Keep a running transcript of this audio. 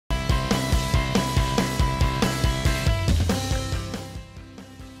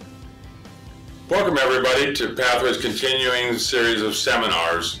Welcome everybody to Pathways continuing series of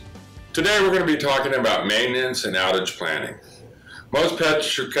seminars. Today we're going to be talking about maintenance and outage planning. Most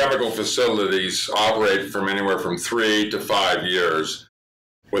petrochemical facilities operate from anywhere from 3 to 5 years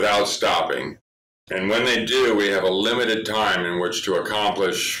without stopping. And when they do, we have a limited time in which to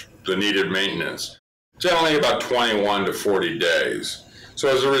accomplish the needed maintenance. Generally about 21 to 40 days. So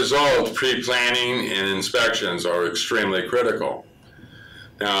as a result, pre-planning and inspections are extremely critical.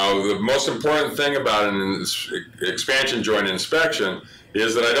 Now, the most important thing about an expansion joint inspection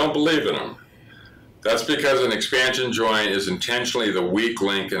is that I don't believe in them. That's because an expansion joint is intentionally the weak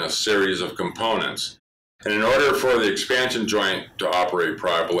link in a series of components. And in order for the expansion joint to operate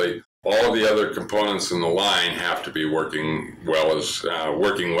properly, all of the other components in the line have to be working well.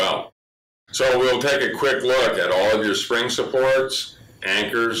 So we'll take a quick look at all of your spring supports,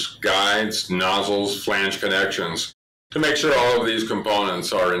 anchors, guides, nozzles, flange connections, to make sure all of these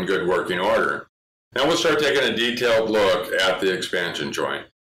components are in good working order. Now we'll start taking a detailed look at the expansion joint.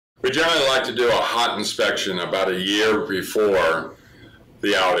 We generally like to do a hot inspection about a year before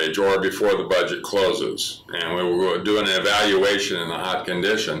the outage or before the budget closes. And we will do an evaluation in the hot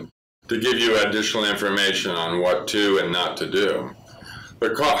condition to give you additional information on what to and not to do.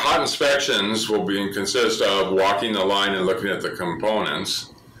 The hot inspections will consist of walking the line and looking at the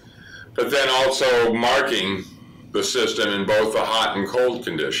components, but then also marking the system in both the hot and cold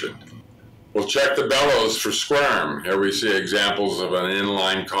condition. We'll check the bellows for squirm. Here we see examples of an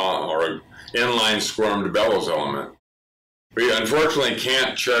inline squirmed bellows element. We unfortunately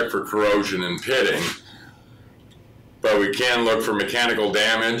can't check for corrosion and pitting, but we can look for mechanical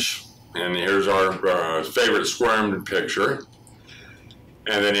damage, and here's our favorite squirmed picture.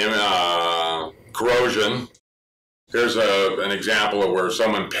 And then corrosion. Here's an example of where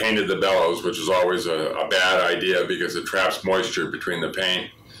someone painted the bellows, which is always a bad idea because it traps moisture between the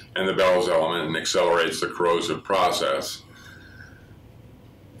paint and the bellows element and accelerates the corrosive process.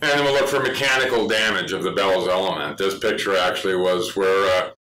 And then we'll look for mechanical damage of the bellows element. This picture actually was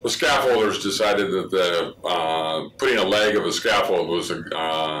where the scaffolders decided that putting a leg of a scaffold was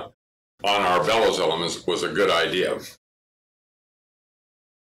on our bellows elements was a good idea.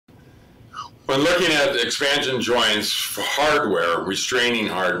 When looking at expansion joints for hardware, restraining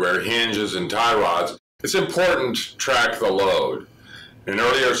hardware, hinges, and tie rods, it's important to track the load. In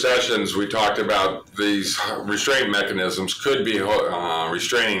earlier sessions, we talked about these restraint mechanisms could be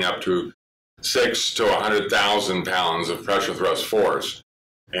restraining up to 6 to 100,000 pounds of pressure thrust force.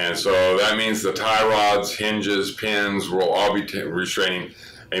 And so that means the tie rods, hinges, pins will all be restraining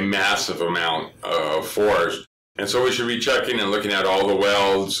a massive amount of force. And so we should be checking and looking at all the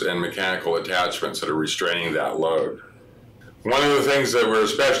welds and mechanical attachments that are restraining that load. One of the things that we're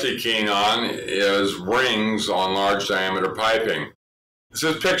especially keen on is rings on large diameter piping. As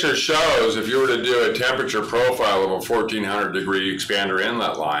this picture shows, if you were to do a temperature profile of a 1400 degree expander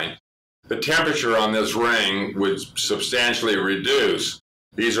inlet line, the temperature on this ring would substantially reduce.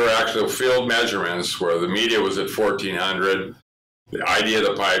 These are actual field measurements where the media was at 1400, the ID of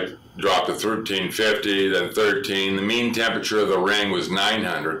the pipe dropped to 1350, then 13. The mean temperature of the ring was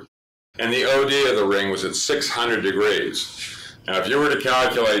 900, and the OD of the ring was at 600 degrees. Now, if you were to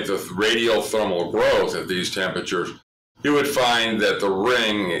calculate the radial thermal growth at these temperatures, you would find that the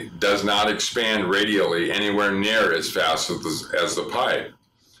ring does not expand radially anywhere near as fast as the pipe.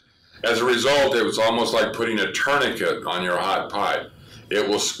 As a result, it was almost like putting a tourniquet on your hot pipe. It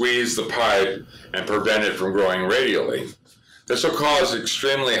will squeeze the pipe and prevent it from growing radially. This will cause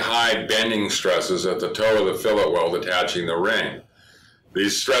extremely high bending stresses at the toe of the fillet weld attaching the ring.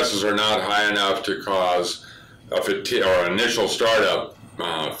 These stresses are not high enough to cause a fatigue or initial startup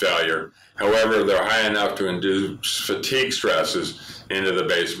failure. However, they're high enough to induce fatigue stresses into the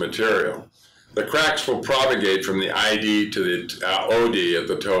base material. The cracks will propagate from the ID to the OD at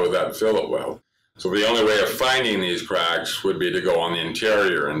the toe of that fillet weld. So the only way of finding these cracks would be to go on the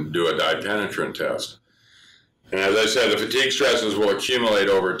interior and do a dye penetrant test. And as I said, the fatigue stresses will accumulate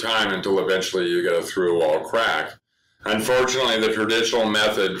over time until eventually you get a through wall crack. Unfortunately, the traditional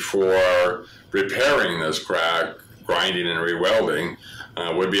method for repairing this crack, grinding and rewelding,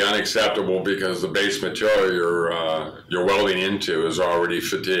 would be unacceptable because the base material you're welding into is already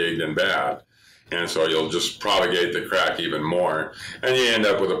fatigued and bad. And so you'll just propagate the crack even more, and you end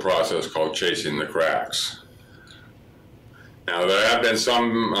up with a process called chasing the cracks. Now, there have been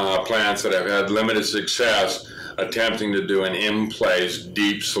some plants that have had limited success attempting to do an in-place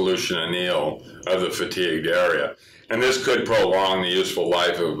deep solution anneal of the fatigued area. And this could prolong the useful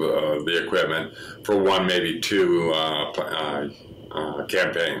life of the equipment for one, maybe two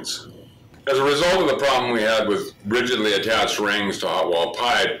campaigns. As a result of the problem we had with rigidly attached rings to hot wall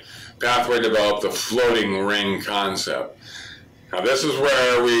pipe, pathway developed the floating ring concept. Now this is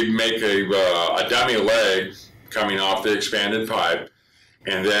where we make a dummy leg coming off the expanded pipe,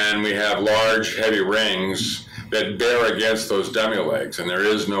 and then we have large heavy rings that bear against those dummy legs, and there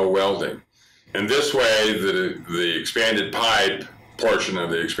is no welding. And this way the expanded pipe portion of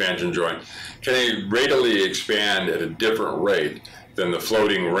the expansion joint can readily expand at a different rate than the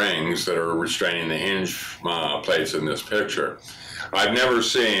floating rings that are restraining the hinge plates in this picture. I've never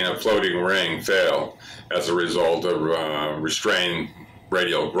seen a floating ring fail as a result of restrained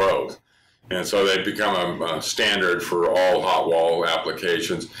radial growth. And so they've become a standard for all hot wall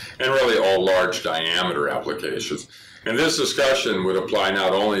applications and really all large diameter applications. And this discussion would apply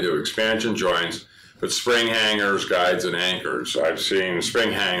not only to expansion joints, but spring hangers, guides, and anchors. I've seen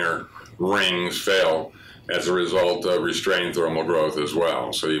spring hanger rings fail as a result of restrained thermal growth as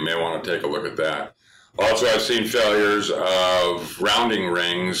well. So you may want to take a look at that. Also, I've seen failures of rounding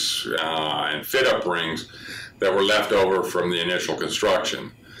rings and fit-up rings that were left over from the initial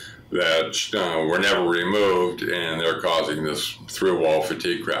construction that were never removed, and they're causing this through-wall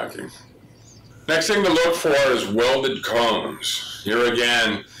fatigue cracking. Next thing to look for is welded cones. Here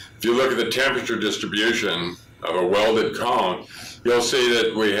again, if you look at the temperature distribution of a welded cone, you'll see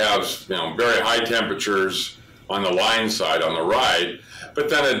that we have very high temperatures on the line side on the right, but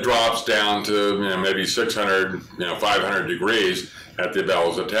then it drops down to maybe 600, 500 degrees at the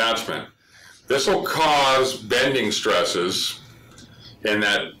Bellows attachment. This will cause bending stresses in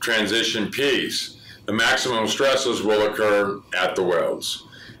that transition piece. The maximum stresses will occur at the welds.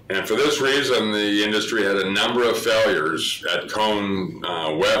 And for this reason, the industry had a number of failures at cone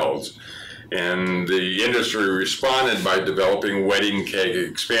welds. And the industry responded by developing wedding cake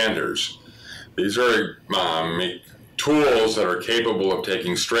expanders. These are tools that are capable of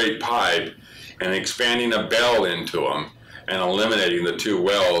taking straight pipe and expanding a bell into them and eliminating the two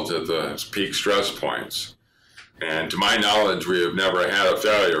welds at the peak stress points. And to my knowledge, we have never had a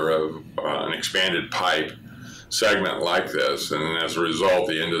failure of an expanded pipe segment like this, and as a result,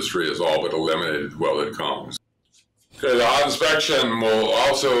 the industry has all but eliminated welded cones. Okay, the hot inspection will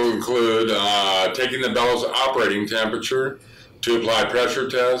also include taking the Bellows operating temperature, to apply pressure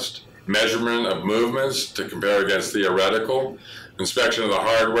test, measurement of movements to compare against theoretical, inspection of the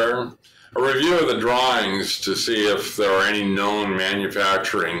hardware, a review of the drawings to see if there are any known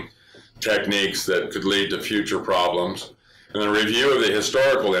manufacturing techniques that could lead to future problems, and a review of the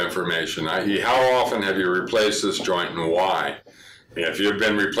historical information, i.e. how often have you replaced this joint and why. If you've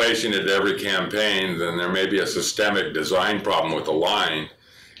been replacing it every campaign, then there may be a systemic design problem with the line,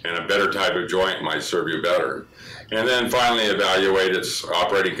 and a better type of joint might serve you better. And then finally evaluate its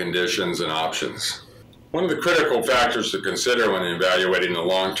operating conditions and options. One of the critical factors to consider when evaluating the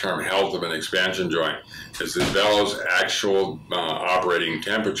long-term health of an expansion joint is the Bellows actual operating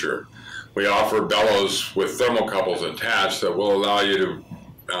temperature. We offer Bellows with thermocouples attached that will allow you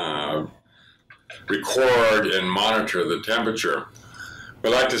to record and monitor the temperature. We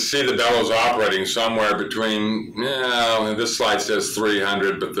like to see the Bellows operating somewhere between, this slide says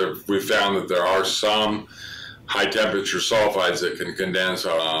 300, but we found that there are some high temperature sulfides that can condense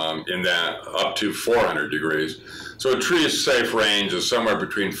in that up to 400 degrees. So a tree safe range is somewhere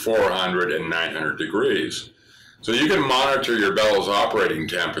between 400 and 900 degrees. So you can monitor your Bellows operating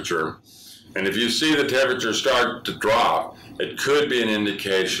temperature, and if you see the temperature start to drop, it could be an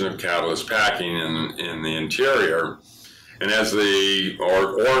indication of catalyst packing in the interior, and as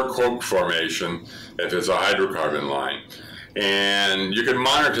or coke formation if it's a hydrocarbon line. And you can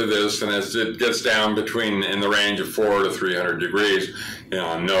monitor this, and as it gets down in the range of 400 to 300 degrees,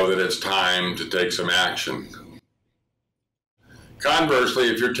 know that it's time to take some action. Conversely,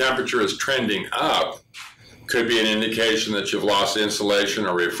 if your temperature is trending up, could be an indication that you've lost insulation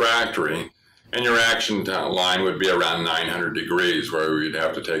or refractory, and your action line would be around 900 degrees, where we'd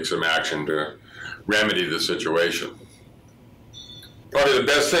have to take some action to remedy the situation. Probably the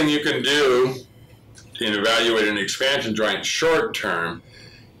best thing you can do in evaluating an expansion joint short term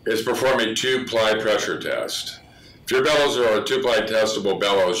is perform a two-ply pressure test. If your bellows are a two-ply testable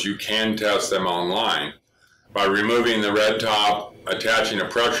bellows, you can test them online by removing the red top, attaching a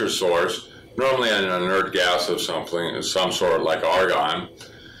pressure source, normally an inert gas of some sort like argon,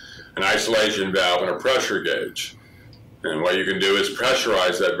 an isolation valve, and a pressure gauge. And what you can do is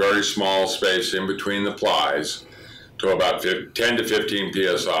pressurize that very small space in between the plies to about 10 to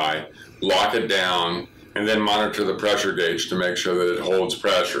 15 psi, lock it down, and then monitor the pressure gauge to make sure that it holds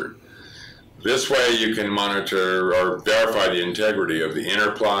pressure. This way you can monitor or verify the integrity of the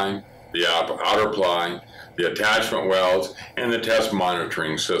inner ply, the outer ply, the attachment welds, and the test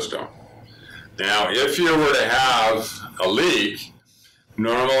monitoring system. Now, if you were to have a leak,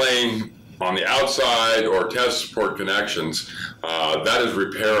 Normally, on the outside or test support connections, that is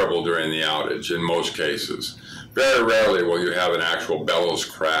repairable during the outage in most cases. Very rarely will you have an actual bellows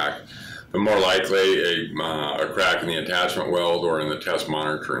crack, but more likely a crack in the attachment weld or in the test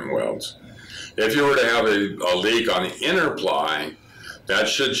monitoring welds. If you were to have a leak on the inner ply, that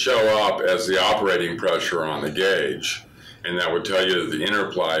should show up as the operating pressure on the gauge, and that would tell you that the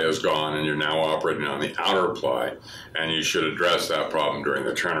inner ply is gone and you're now operating on the outer ply, and you should address that problem during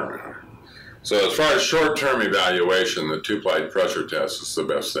the turnaround. So as far as short-term evaluation, the two-ply pressure test is the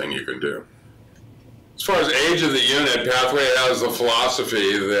best thing you can do. As far as age of the unit, Pathway has the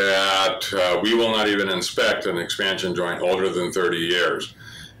philosophy that we will not even inspect an expansion joint older than 30 years.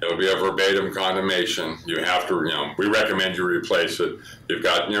 It'll be a verbatim condemnation. You have to, we recommend you replace it. You've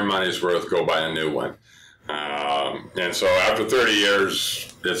gotten your money's worth, go buy a new one. And so after 30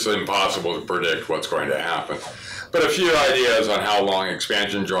 years, it's impossible to predict what's going to happen. But a few ideas on how long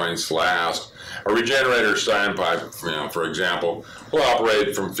expansion joints last. A regenerator standpipe, for example, will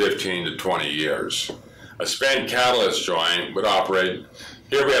operate from 15 to 20 years. A spent catalyst joint would operate,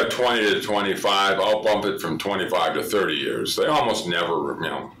 here we have 20 to 25, I'll bump it from 25 to 30 years. They almost never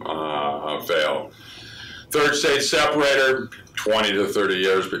fail. Third stage separator, 20 to 30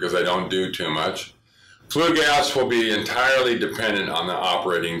 years because they don't do too much. Flue gas will be entirely dependent on the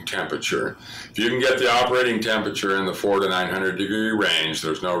operating temperature. If you can get the operating temperature in the 400 to 900 degree range,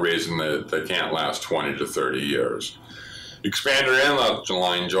 there's no reason that they can't last 20 to 30 years. Expander inlet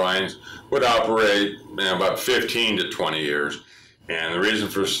line joints would operate about 15 to 20 years. And the reason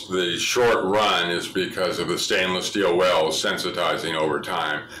for the short run is because of the stainless steel wells sensitizing over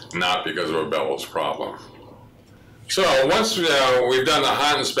time, not because of a bellows problem. So once we've done the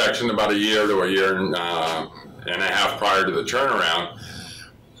hot inspection about a year to a year and a half prior to the turnaround,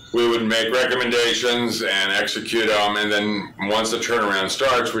 we would make recommendations and execute them, and then once the turnaround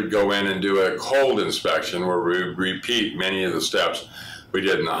starts, we'd go in and do a cold inspection where we would repeat many of the steps we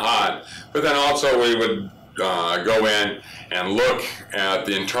did in the hot, but then also we would go in and look at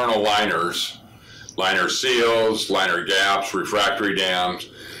the internal liners, liner seals, liner gaps, refractory dams,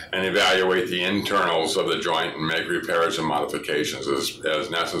 and evaluate the internals of the joint and make repairs and modifications as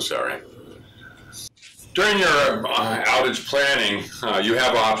necessary. During your outage planning, you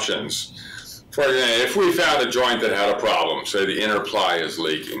have options. For example, if we found a joint that had a problem, say the inner ply is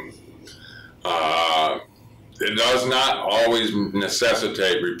leaking, it does not always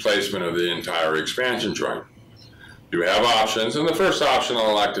necessitate replacement of the entire expansion joint. You have options, and the first option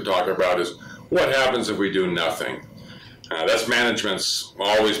I'd like to talk about is what happens if we do nothing. That's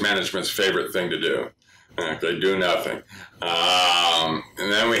always management's favorite thing to do. Okay, do nothing.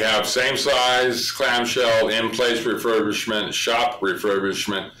 And then we have same size clamshell, in-place refurbishment, shop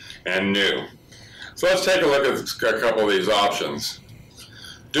refurbishment, and new. So let's take a look at a couple of these options.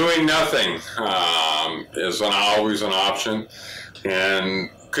 Doing nothing is always an option and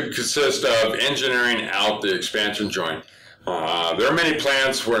could consist of engineering out the expansion joint. There are many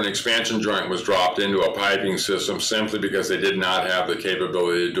plants where an expansion joint was dropped into a piping system simply because they did not have the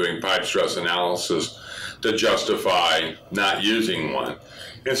capability of doing pipe stress analysis to justify not using one.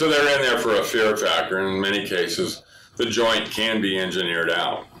 And so they're in there for a fear factor, and in many cases, the joint can be engineered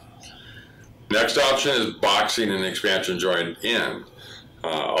out. Next option is boxing an expansion joint in.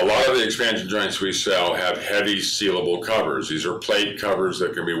 A lot of the expansion joints we sell have heavy sealable covers. These are plate covers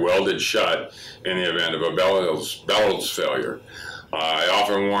that can be welded shut in the event of a bellows failure. I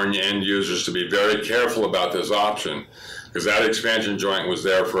often warn end users to be very careful about this option because that expansion joint was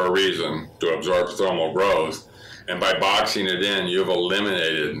there for a reason, to absorb thermal growth, and by boxing it in, you've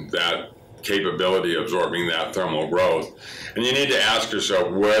eliminated that capability of absorbing that thermal growth. And you need to ask yourself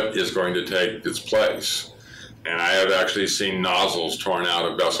what is going to take its place. And I have actually seen nozzles torn out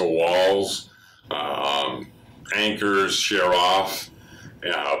of vessel walls, anchors shear off,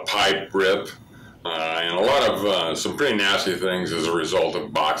 pipe rip, and a lot of some pretty nasty things as a result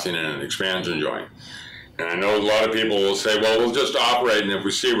of boxing in an expansion joint. And I know a lot of people will say, well, we'll just operate, and if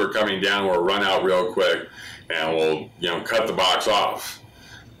we see we're coming down, we'll run out real quick, and we'll cut the box off.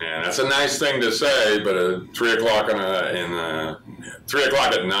 And that's a nice thing to say, but at 3 o'clock 3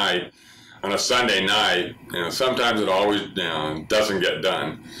 o'clock at night, on a Sunday night, sometimes it always doesn't get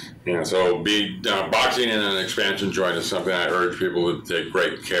done. So boxing in an expansion joint is something I urge people to take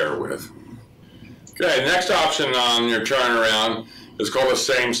great care with. Okay, next option on your turnaround is called a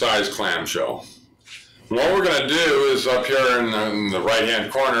same size clamshell. And what we're going to do is up here in the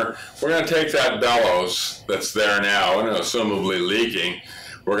right-hand corner, we're going to take that bellows that's there now and assumably leaking.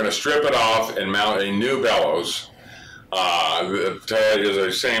 We're going to strip it off and mount a new bellows that is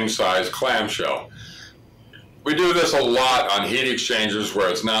a same size clamshell. We do this a lot on heat exchangers where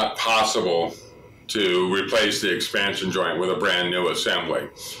it's not possible to replace the expansion joint with a brand new assembly.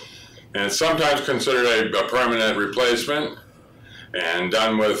 And it's sometimes considered a permanent replacement and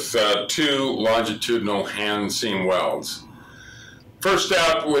done with 2 longitudinal hand seam welds. First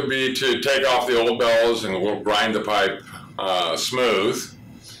step would be to take off the old bellows and we'll grind the pipe smooth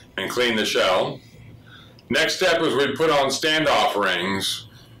and clean the shell. Next step is we'd put on standoff rings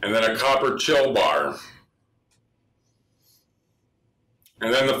and then a copper chill bar.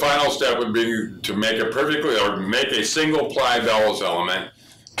 And then the final step would be to make a single ply bellows element,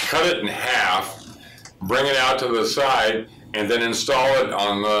 cut it in half, bring it out to the side, and then install it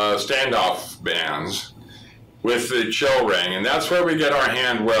on the standoff bands with the chill ring. And that's where we get our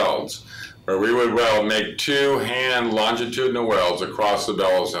hand welds, where we would make 2 hand longitudinal welds across the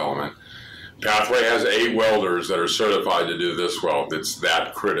bellows element. Pathway has 8 welders that are certified to do this weld. It's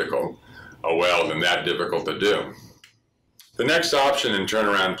that critical a weld and that difficult to do. The next option in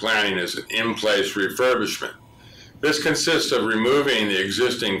turnaround planning is an in-place refurbishment. This consists of removing the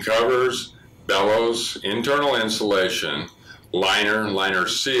existing covers, bellows, internal insulation, liner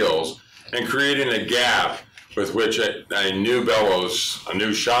seals, and creating a gap with which a new bellows, a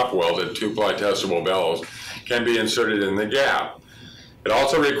new shop welded 2-ply testable bellows, can be inserted in the gap. It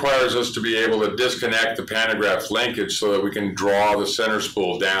also requires us to be able to disconnect the pantograph linkage so that we can draw the center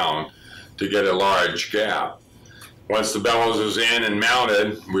spool down to get a large gap. Once the bellows is in and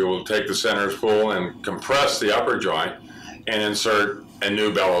mounted, we will take the center spool and compress the upper joint and insert a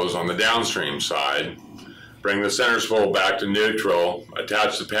new bellows on the downstream side. Bring the center spool back to neutral,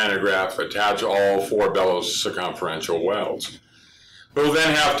 attach the pantograph, attach all 4 bellows circumferential welds. We'll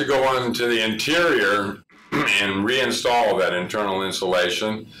then have to go on to the interior and reinstall that internal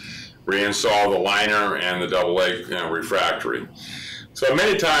insulation, reinstall the liner and the double-A refractory. So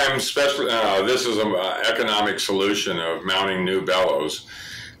many times, especially this is an economic solution of mounting new bellows,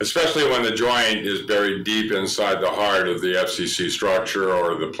 especially when the joint is buried deep inside the heart of the FCC structure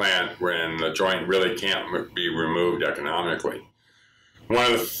or the plant, when the joint really can't be removed economically. One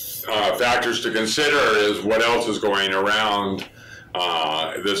of the factors to consider is what else is going around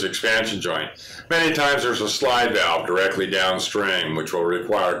this expansion joint. Many times there's a slide valve directly downstream, which will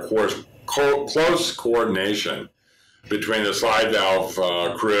require close coordination between the slide valve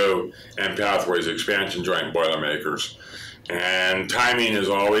crew and Pathway's expansion joint boilermakers. And timing is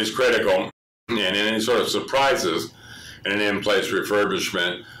always critical, and any sort of surprises in an in-place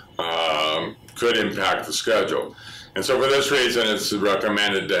refurbishment could impact the schedule. And so for this reason, it's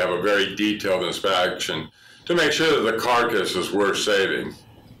recommended to have a very detailed inspection to make sure that the carcass is worth saving.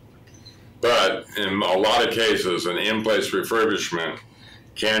 But in a lot of cases, an in-place refurbishment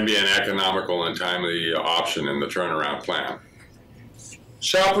can be an economical and timely option in the turnaround plan.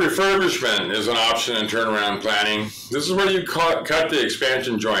 Shop refurbishment is an option in turnaround planning. This is where you cut the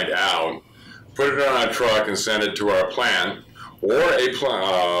expansion joint out, put it on a truck and send it to our plant or a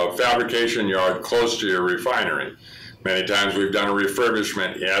fabrication yard close to your refinery. Many times we've done a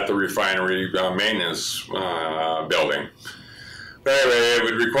refurbishment at the refinery maintenance building. But anyway, it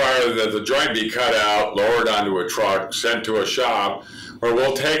would require that the joint be cut out, lowered onto a truck, sent to a shop, where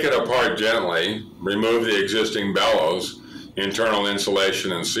we'll take it apart gently, remove the existing bellows, internal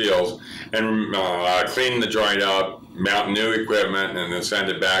insulation and seals, and clean the joint up, mount new equipment, and then send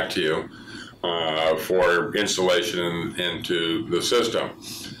it back to you for installation into the system.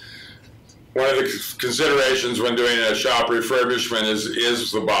 One of the considerations when doing a shop refurbishment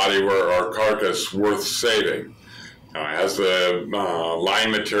is the body or carcass worth saving? Has the line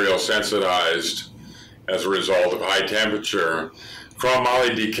material sensitized as a result of high temperature? Chrome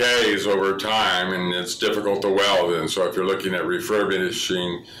moly decays over time and it's difficult to weld, and so if you're looking at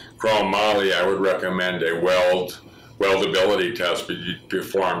refurbishing chrome moly, I would recommend a weldability test be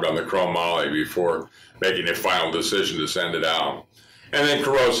performed on the chrome moly before making a final decision to send it out. And then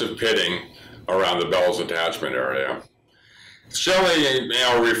corrosive pitting around the bellows attachment area. It's generally,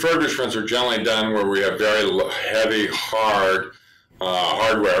 refurbishments are generally done where we have very heavy, hard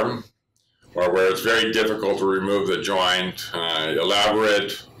hardware, or where it's very difficult to remove the joint,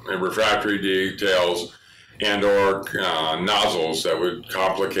 elaborate refractory details, and or nozzles that would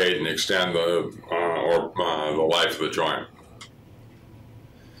complicate and extend the life of the joint.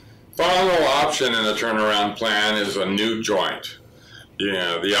 Final option in the turnaround plan is a new joint.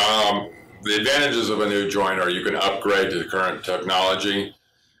 The advantages of a new joint are you can upgrade to the current technology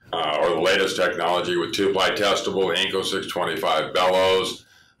or the latest technology with 2-ply testable Inco 625 bellows.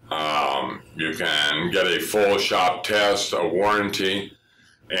 You can get a full shop test, a warranty,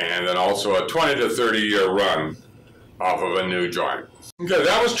 and then also a 20 to 30 year run off of a new joint. Okay,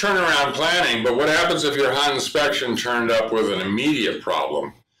 that was turnaround planning, but what happens if your hot inspection turned up with an immediate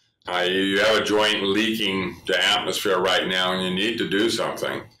problem? You have a joint leaking to atmosphere right now and you need to do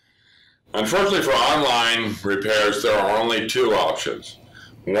something. Unfortunately for online repairs, there are only two options.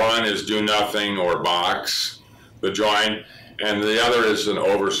 One is do nothing or box the joint, and the other is an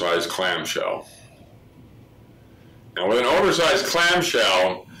oversized clamshell. Now with an oversized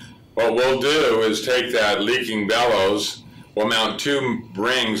clamshell, what we'll do is take that leaking bellows, we'll mount two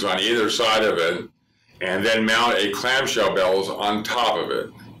rings on either side of it, and then mount a clamshell bellows on top of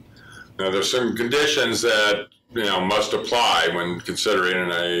it. Now there's some conditions that must apply when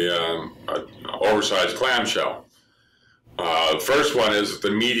considering an oversized clamshell. The first one is that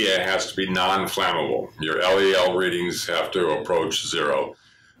the media has to be non-flammable. Your LEL readings have to approach 0.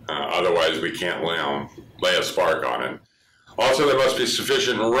 Otherwise, we can't lay a spark on it. Also, there must be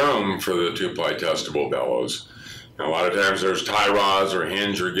sufficient room for the two-ply testable bellows. Now, a lot of times there's tie rods or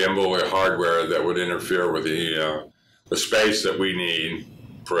hinge or gimbal or hardware that would interfere with the space that we need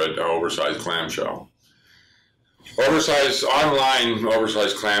for an oversized clamshell. Online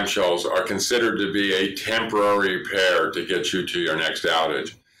oversized clamshells are considered to be a temporary repair to get you to your next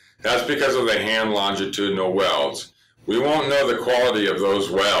outage. That's because of the hand longitudinal welds. We won't know the quality of those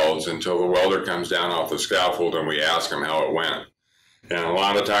welds until the welder comes down off the scaffold and we ask him how it went. And a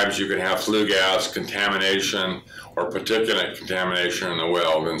lot of times you can have flue gas contamination or particulate contamination in the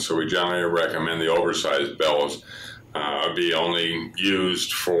weld, and so we generally recommend the oversized bellows be only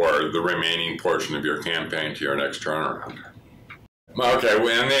used for the remaining portion of your campaign to your next turnaround. Okay,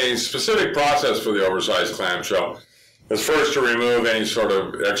 and the specific process for the oversized clamshell is first to remove any sort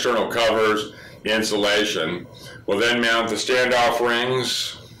of external covers, insulation. We'll then mount the standoff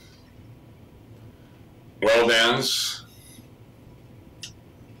rings, weld ends,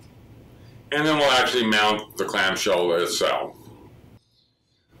 and then we'll actually mount the clamshell itself.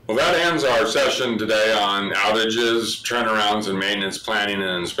 Well, that ends our session today on outages, turnarounds, and maintenance planning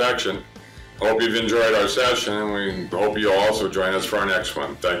and inspection. Hope you've enjoyed our session, and we hope you'll also join us for our next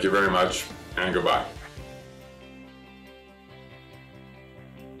one. Thank you very much, and goodbye.